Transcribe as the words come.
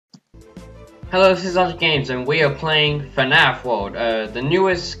Hello, this is Archiegames, and we are playing FNAF World, the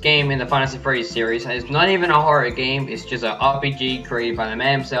newest game in the Final Fantasy series. It's not even a horror game, it's just an RPG created by the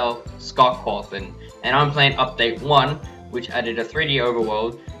man himself, Scott Cawthon. And I'm playing Update 1, which added a 3D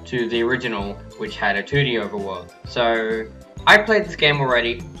overworld to the original, which had a 2D overworld. So, I played this game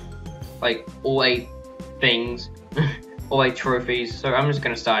already, like all 8 things, all 8 trophies, so I'm just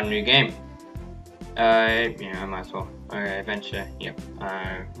gonna start a new game. Yeah, I might as well. Okay, adventure, yep.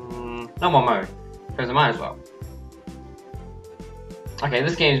 Normal mode, because I might as well. Okay,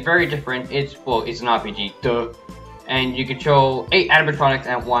 this game is very different. It's an RPG, duh. And you control 8 animatronics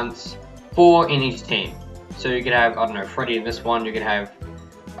at once, 4 in each team. So you could have, I don't know, Freddy in this one, you could have,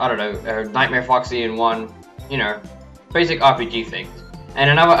 I don't know, Nightmare Foxy in one, you know, basic RPG things. And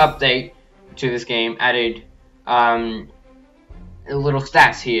another update to this game added, little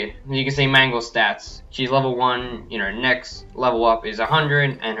stats here. You can see Mangle's stats. She's level 1, you know, next level up is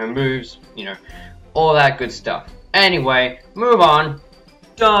 100, and her moves, you know, all that good stuff. Anyway, move on.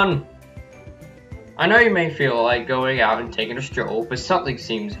 Done. I know you may feel like going out and taking a stroll, but something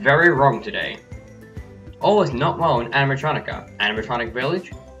seems very wrong today. All is not well in Animatronica. Animatronic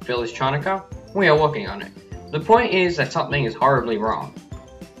Village? Village Tronica? We are working on it. The point is that something is horribly wrong.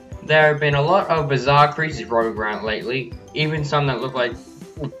 There have been a lot of bizarre creatures roaming around lately, even some that look like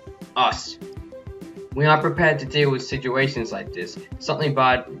us. We aren't prepared to deal with situations like this. Something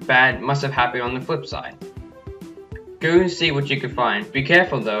bad must have happened on the flip side. Go and see what you can find. Be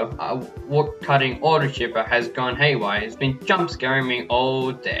careful though, our wood-cutting auto chipper has gone haywire. It's been jump scaring me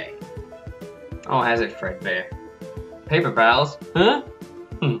all day. Oh, has it, Fazbear? Paper pals? Huh?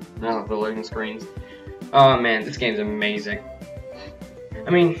 I love the loading screens. Oh man, this game's amazing. I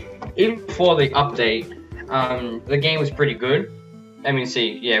mean, even before the update, the game was pretty good. I mean,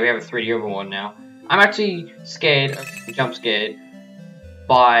 see, yeah, we have a 3D overworld now. I'm actually scared, jump scared,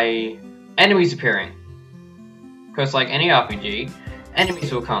 by enemies appearing. Because like any RPG,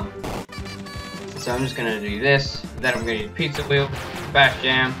 enemies will come. So I'm just gonna do this, then I'm gonna use pizza wheel, bash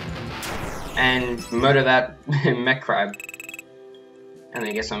jam, and murder that mech crab. And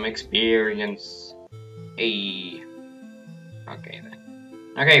then get some experience. Hey. Okay then.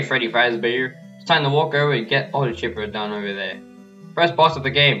 Okay, Freddy Fazbear, it's time to walk over and get Auto Chipper done over there. First boss of the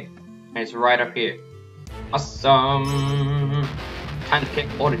game, and it's right up here. Awesome! Time to kick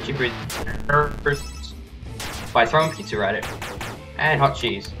Auto Chipper first by throwing pizza at it, and hot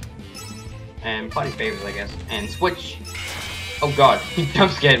cheese, and party favors, I guess, and switch. Oh god, he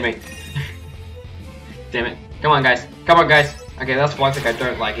jump scared me. Damn it! Come on, guys! Come on, guys! Okay, that's one thing I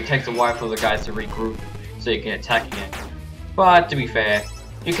don't like. It takes a while for the guys to regroup so you can attack again. But to be fair,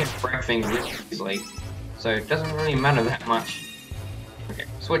 you can break things really easily, so it doesn't really matter that much. Okay,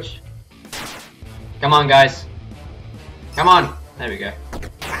 switch. Come on, guys. Come on. There we go.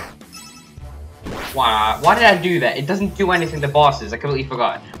 Wow, why did I do that? It doesn't do anything to bosses. I completely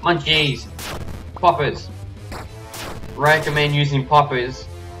forgot. Munchies. Poppers. Recommend using poppers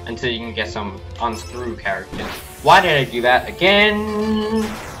until you can get some unscrew characters. Why did I do that again?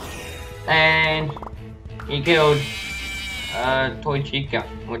 And he killed Toy Chica,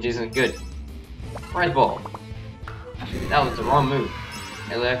 which isn't good. Red Ball. That was the wrong move.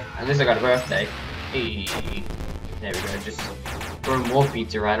 At least I got a birthday. Hey. There we go, just throw more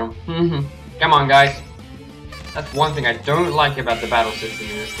pizza at him. Come on, guys. That's one thing I don't like about the battle system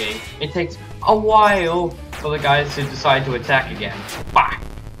in this game. It takes a while for the guys to decide to attack again. Bah!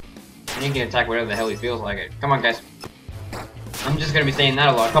 And he can attack whatever the hell he feels like it. Come on, guys. I'm just gonna be saying that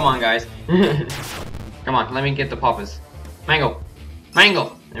a lot. Come on, guys. Come on, let me get the poppers. Mangle!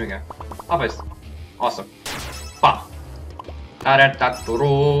 Mangle! There we go. Poppers. Awesome. Pop.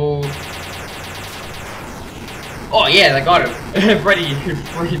 Oh yeah, I got him.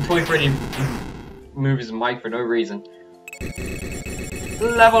 Toy Freddy moves his mic for no reason.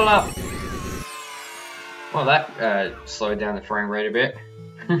 Level up! Well, that slowed down the frame rate a bit.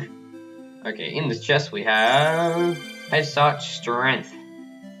 Okay, in this chest we have Head Start Strength.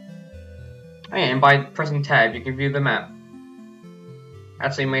 Oh yeah, and by pressing tab you can view the map.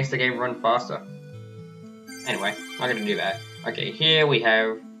 Actually makes the game run faster. Anyway, not gonna do that. Okay, here we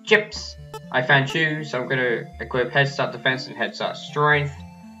have chips. I found shoes, so I'm gonna equip Head Start Defense and Head Start Strength.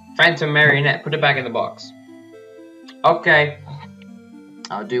 Phantom Marionette, put it back in the box. Okay.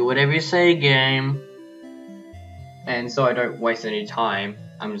 I'll do whatever you say, game. And so I don't waste any time,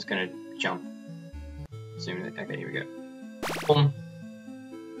 I'm just gonna jump. Assuming that, okay, here we go. Boom.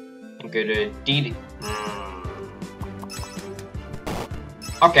 And go to DD.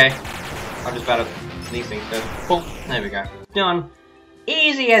 Okay. I'll just battle these things first. Boom. There we go. Done.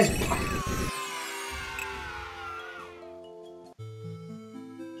 Easy as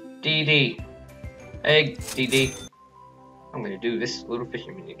DD. Hey, DD. I'm gonna do this little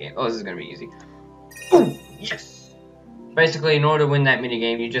fishing mini game. Oh, this is gonna be easy. Ooh, yes! Basically, in order to win that mini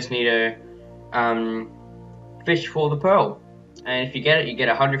game, you just need to fish for the pearl. And if you get it, you get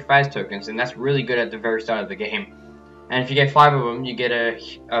 100 Faz tokens, and that's really good at the very start of the game. And if you get 5 of them, you get a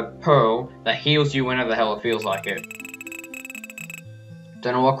pearl that heals you whenever the hell it feels like it.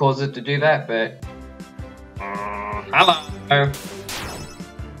 Don't know what caused it to do that, but... hello!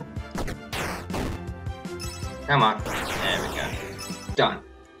 Come on. There we go. Done.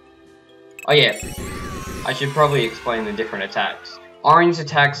 Oh yeah, I should probably explain the different attacks. Orange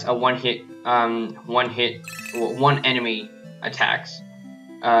attacks are one enemy attacks.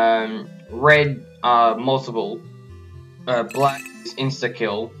 Red are multiple. Black is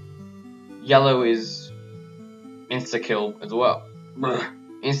insta-kill. Yellow is insta-kill as well.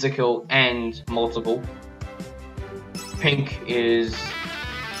 Insta-kill and multiple. Pink is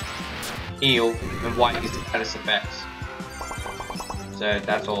heal, and white is status effects. So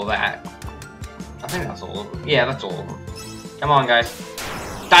that's all that. I think that's all of them. Yeah, that's all of them. Come on, guys.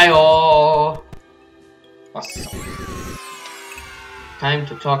 Dio! Time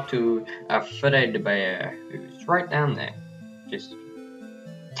to talk to a Fazbear, who's right down there. Just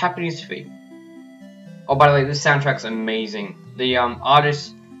tapping his feet. Oh, by the way, this soundtrack's amazing. The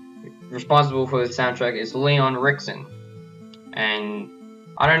artist responsible for the soundtrack is Leon Rickson. And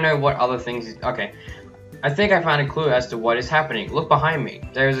I don't know what other things... Okay. I think I found a clue as to what is happening. Look behind me.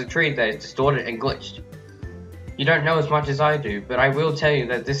 There is a tree that is distorted and glitched. You don't know as much as I do, but I will tell you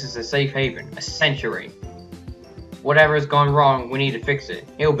that this is a safe haven. A sanctuary. Whatever has gone wrong, we need to fix it.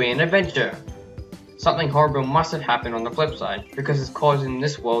 It'll be an adventure. Something horrible must have happened on the flip side, because it's causing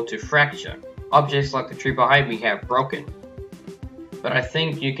this world to fracture. Objects like the tree behind me have broken. But I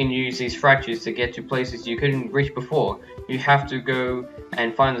think you can use these fractures to get to places you couldn't reach before. You have to go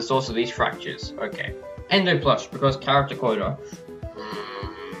and find the source of these fractures. Okay. Endo plush, because character quota.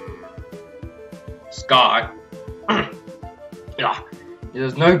 Scott.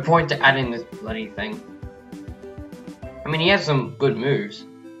 There's no point to adding this bloody thing. I mean, he has some good moves,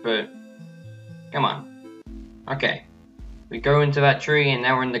 but come on. Okay. We go into that tree and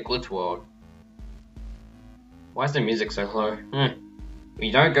now we're in the glitch world. Why is the music so low?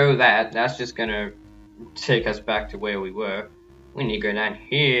 We don't go that. That's just gonna take us back to where we were. We need to go down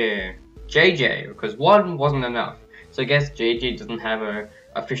here. JJ, because one wasn't enough. So I guess JJ doesn't have a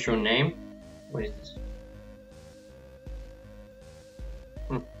official name. What is this?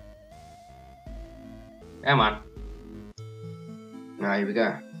 Come on. Now here we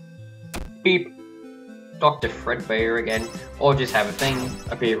go. Beep. Dr. Fazbear again. Or just have a thing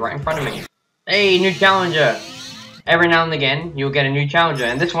appear right in front of me. Hey, new challenger! Every now and again, you'll get a new challenger,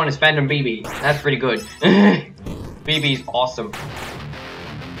 and this one is Phantom BB. That's pretty good. BB's awesome.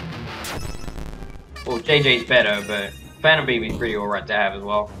 Well, JJ's better, but Phantom BB's pretty alright to have as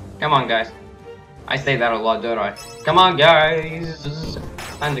well. Come on, guys. I say that a lot, don't I? Come on, guys!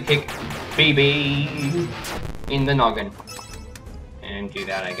 Time to kick BB in the noggin. And do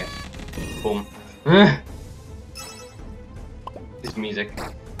that, I guess. Boom. This music.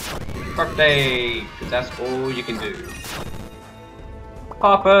 Birthday! Because that's all you can do.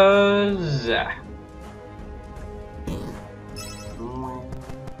 Poppers!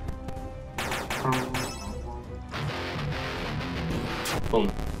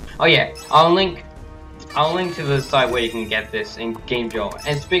 Boom. Oh yeah, I'll link to the site where you can get this in Game Jolt.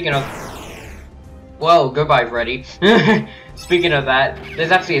 And speaking of, well, goodbye, Freddy. Speaking of that,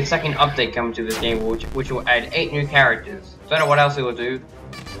 there's actually a second update coming to this game, which will add 8 new characters. Don't know what else it will do,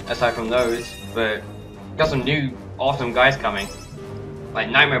 aside from those, but got some new awesome guys coming, like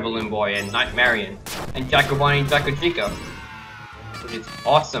Nightmare Balloon Boy and Night Marion, and Jacobani and Jaco Chico, which is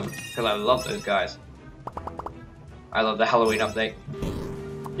awesome because I love those guys. I love the Halloween update.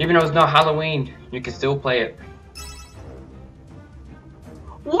 Even though it's not Halloween, you can still play it.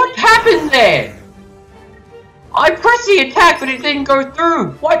 What happened there? I pressed the attack, but it didn't go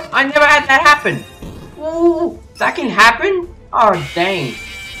through. What? I never had that happen. Ooh, that can happen? Oh, dang.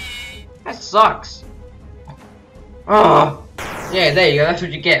 That sucks. Oh, yeah, there you go. That's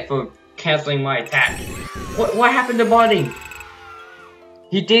what you get for canceling my attack. What happened to Bonnie?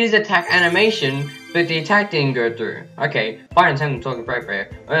 He did his attack animation, but the attack didn't go through. Okay, fine, I'm talking Fazbear.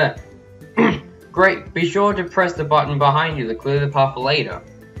 Great, be sure to press the button behind you to clear the path later.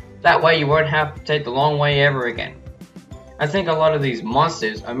 That way you won't have to take the long way ever again. I think a lot of these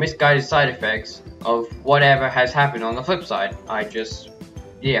monsters are misguided side effects of whatever has happened on the flip side.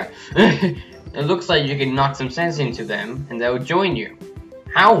 Yeah. It looks like you can knock some sense into them and they'll join you.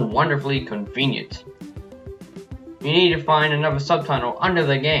 How wonderfully convenient. You need to find another subtitle under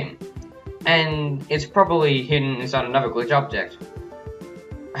the game. and it's probably hidden inside another glitch object.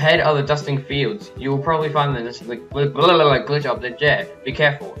 Ahead are the dusting fields. You will probably find this glitch object there. Be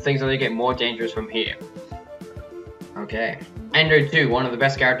careful, things only get more dangerous from here. Okay. Endo 2, one of the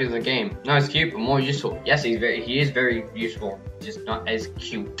best characters in the game. Not as cute, but more useful. Yes, he is very useful, just not as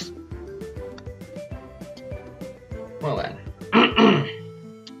cute. Well then.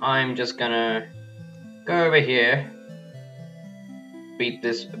 I'm just gonna go over here. Beat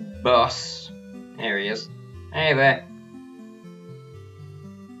this boss. There he is. Hey there.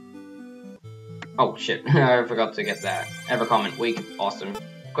 Oh shit, I forgot to get that. Ever comment weak, awesome.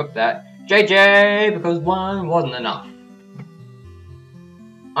 Equip that. JJ, because one wasn't enough.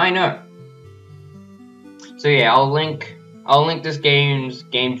 I know. So yeah, I'll link this game's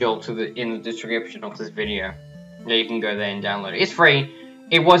game jolt in the description of this video. Yeah, you can go there and download it. It's free.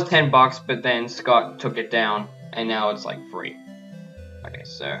 It was $10, but then Scott took it down, and now it's like free. Okay,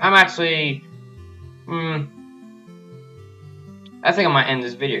 so I'm actually, I think I might end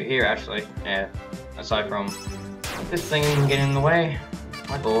this video here actually. Yeah, aside from this thing getting in the way,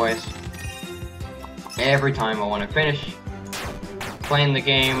 like always. Every time I want to finish playing the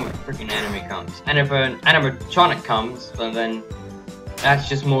game, a freaking enemy comes. And if an animatronic comes, then that's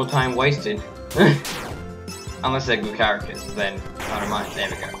just more time wasted. Unless they're good characters, then I don't mind. There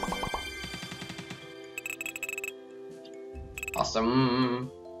we go.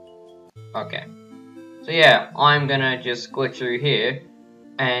 Awesome. Okay. So yeah, I'm gonna just glitch through here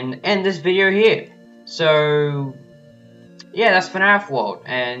and end this video here. So yeah, that's FNAF World,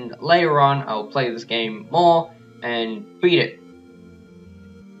 and later on I'll play this game more and beat it.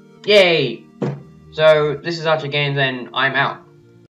 Yay! So this is Archiegames, and I'm out.